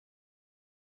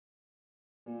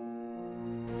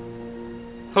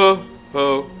Ho,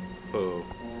 ho, ho.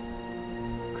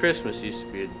 Christmas used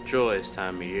to be a joyous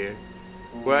time of year,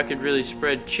 where I could really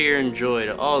spread cheer and joy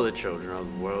to all the children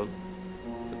of the world.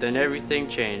 But then everything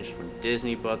changed when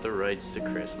Disney bought the rights to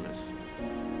Christmas.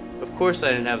 Of course I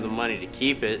didn't have the money to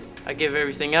keep it. I gave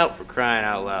everything out, for crying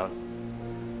out loud.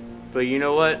 But you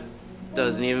know what? It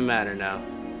doesn't even matter now.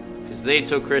 Because they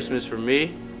took Christmas from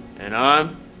me, and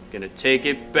I'm gonna take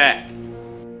it back.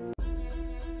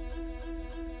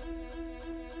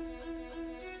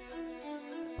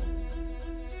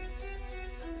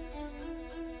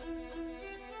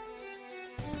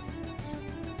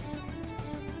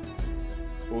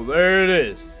 Well, there it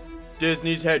is.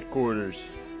 Disney's headquarters.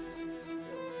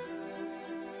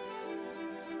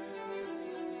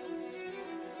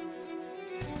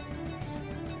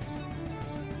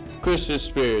 Christmas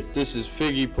spirit, this is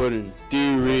Figgy Pudding. Do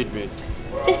you read me?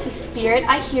 This is Spirit.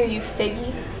 I hear you,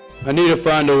 Figgy. I need to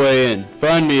find a way in.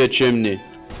 Find me a chimney.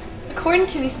 According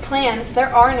to these plans, there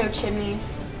are no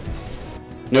chimneys.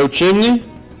 No chimney?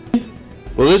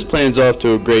 Well, this plan's off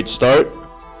to a great start.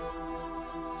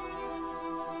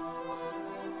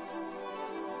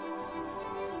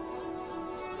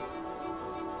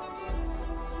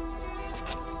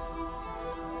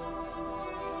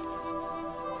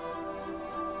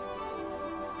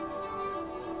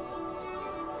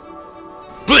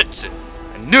 Blitzen!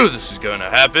 I knew this was gonna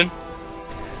happen.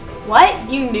 What?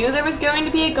 You knew there was going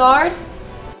to be a guard?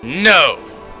 No!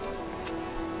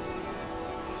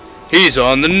 He's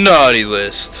on the naughty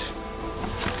list.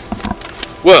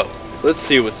 Well, let's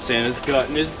see what Santa's got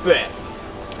in his bag.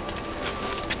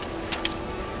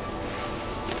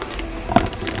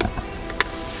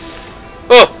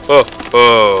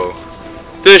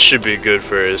 Oh. This should be good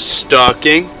for his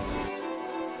stocking.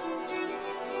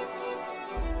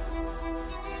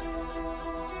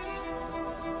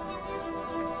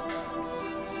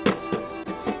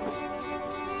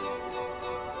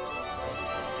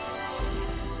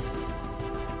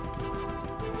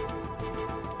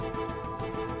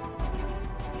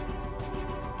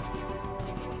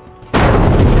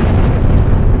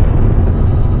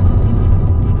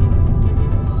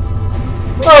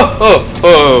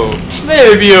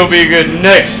 Maybe it'll be good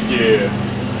next year.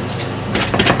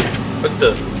 What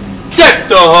the? Deck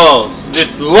the halls!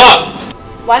 It's locked!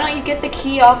 Why don't you get the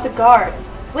key off the guard?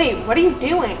 Wait, what are you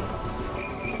doing?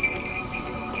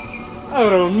 I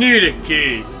don't need a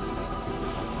key.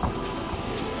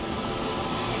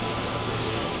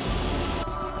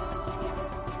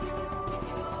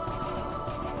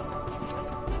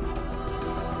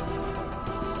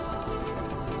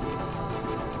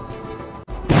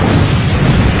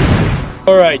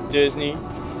 Alright, Disney.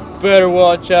 Better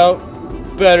watch out.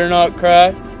 Better not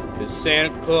cry. Because Santa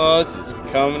Claus is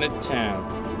coming to town.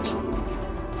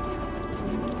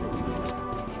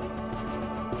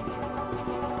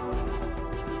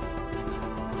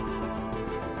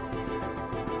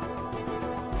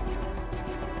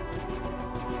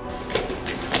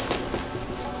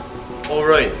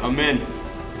 Alright, I'm in.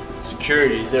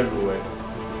 Security's everywhere.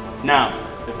 Now,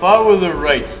 if I were the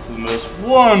rights to the most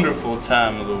wonderful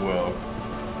time of the world,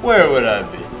 where would I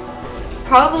be?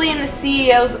 Probably in the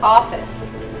CEO's office.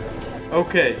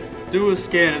 Okay, do a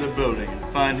scan of the building and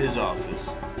find his office.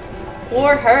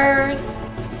 Or hers.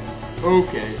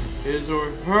 Okay, his or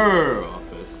her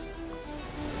office.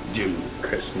 June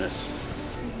Christmas.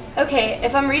 Okay,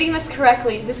 if I'm reading this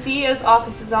correctly, the CEO's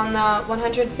office is on the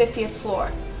 150th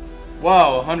floor.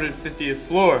 Wow, 150th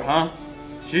floor, huh?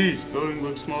 Jeez, building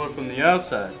looks smaller from the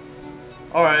outside.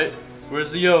 Alright,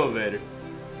 where's the elevator?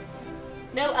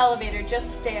 No elevator,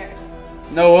 just stairs.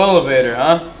 No elevator,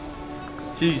 huh?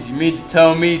 Jeez, you mean to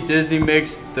tell me Disney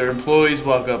makes their employees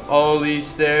walk up all these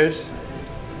stairs?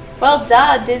 Well,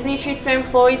 duh, Disney treats their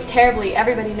employees terribly.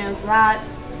 Everybody knows that.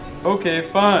 Okay,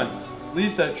 fine. At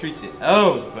least I treat the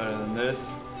elves better than this.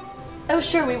 Oh,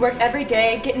 sure, we work every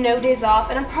day, get no days off,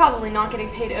 and I'm probably not getting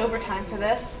paid overtime for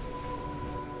this.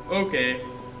 Okay,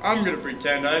 I'm gonna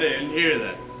pretend I didn't hear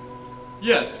that.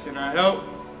 Yes, can I help?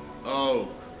 Oh,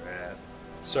 crap.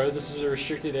 Sorry, this is a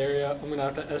restricted area. I'm gonna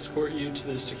have to escort you to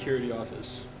the security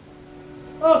office.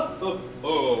 Oh,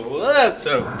 well that's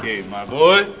okay, my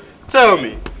boy. Tell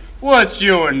me, what's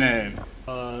your name?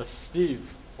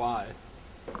 Steve, why?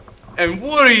 And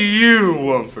what do you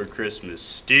want for Christmas,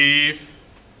 Steve?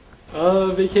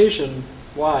 Vacation.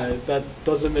 Why? That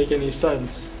doesn't make any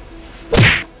sense.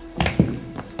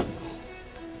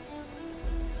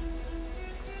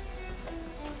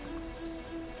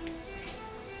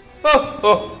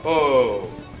 Oh,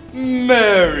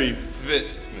 Merry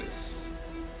Christmas.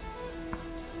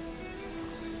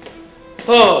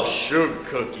 Oh, sugar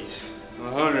cookies.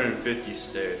 150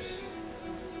 stairs.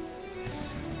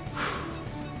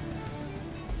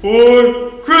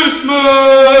 for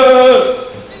Christmas!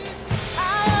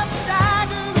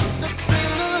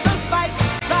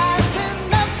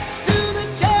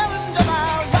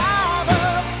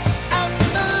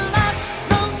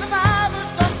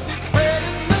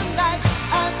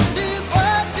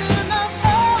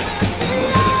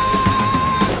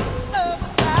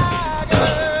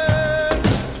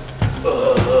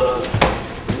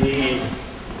 Need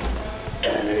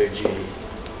energy.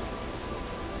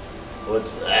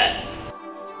 What's that?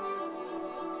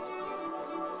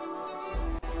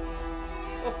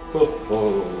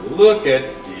 Oh, look at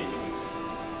these.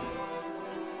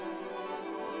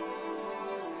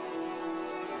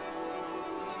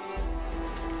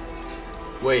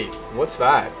 Wait, what's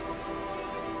that?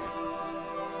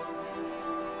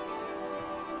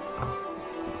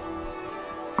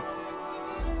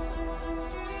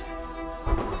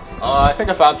 I think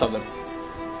I found something.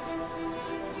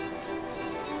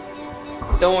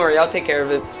 Don't worry, I'll take care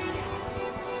of it.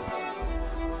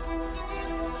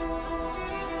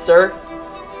 Sir?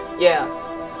 Yeah,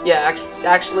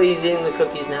 actually he's eating the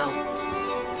cookies now.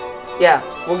 Yeah,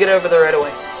 we'll get over there right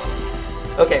away.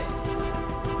 Okay.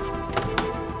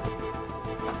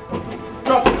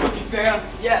 Drop the cookie, Santa!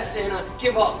 Yeah, Santa,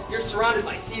 give up. You're surrounded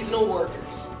by seasonal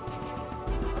workers.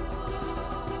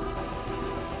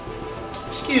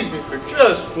 Excuse me for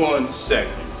just 1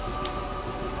 second.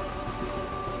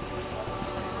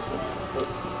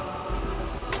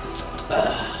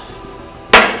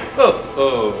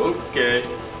 Oh, okay.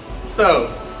 So,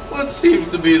 what seems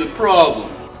to be the problem?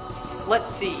 Let's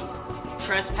see.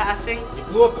 Trespassing, You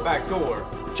blew up the back door,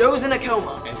 Joe's in a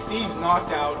coma. and Steve's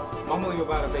knocked out, mumbling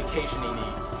about a vacation he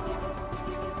needs.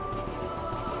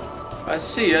 I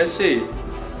see. You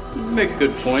make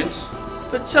good points.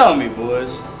 But tell me,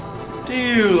 boys, do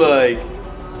you like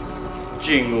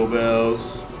jingle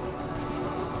bells?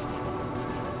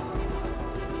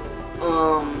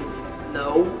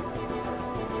 No.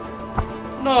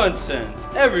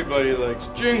 Nonsense. Everybody likes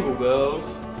jingle bells.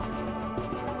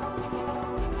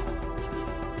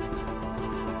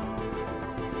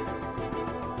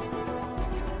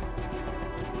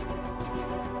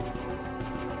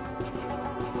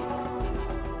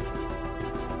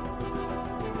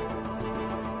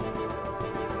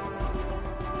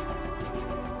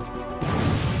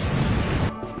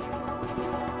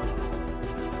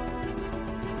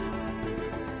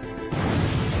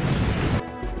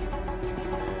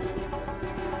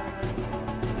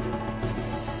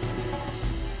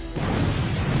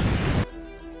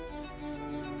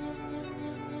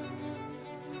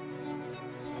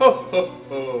 Ho ho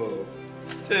ho!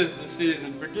 'Tis the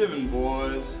season for giving,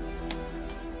 boys.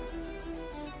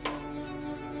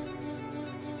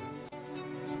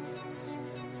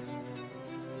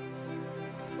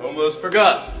 Almost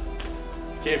forgot.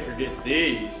 Can't forget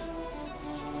these.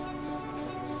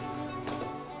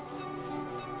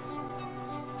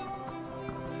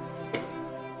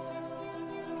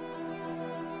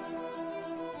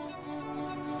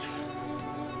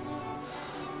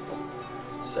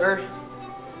 Sir,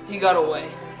 he got away.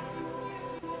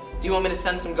 Do you want me to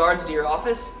send some guards to your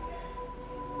office?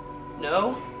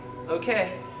 No?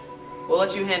 Okay. We'll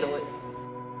let you handle it.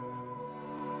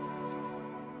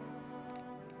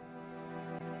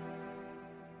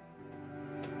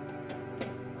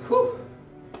 Whew.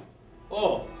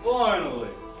 Oh, finally.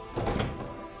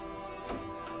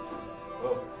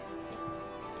 Oh.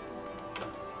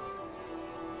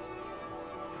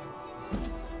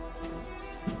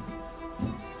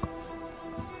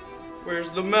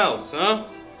 Where's the mouse, huh?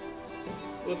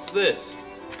 What's this?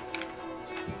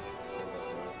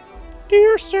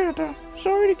 Dear Santa,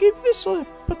 sorry to give you the slip,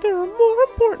 but there are more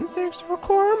important things that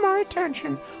require my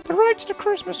attention. The rights to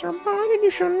Christmas are mine and you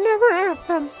shall never have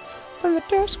them. From the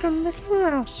desk of Mickey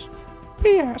Mouse.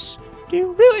 P.S. Do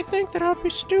you really think that I would be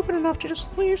stupid enough to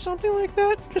just leave something like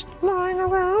that just lying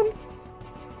around?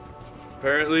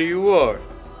 Apparently you are.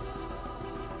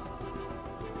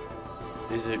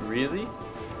 Is it really?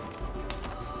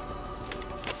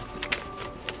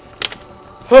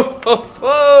 Ho ho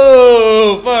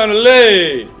ho!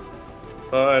 Finally!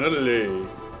 Finally!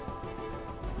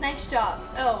 Nice job.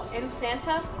 Oh, and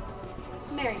Santa?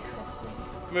 Merry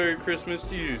Christmas. Merry Christmas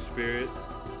to you, Spirit.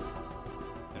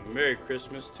 And Merry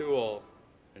Christmas to all.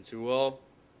 And to all,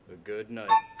 a good night.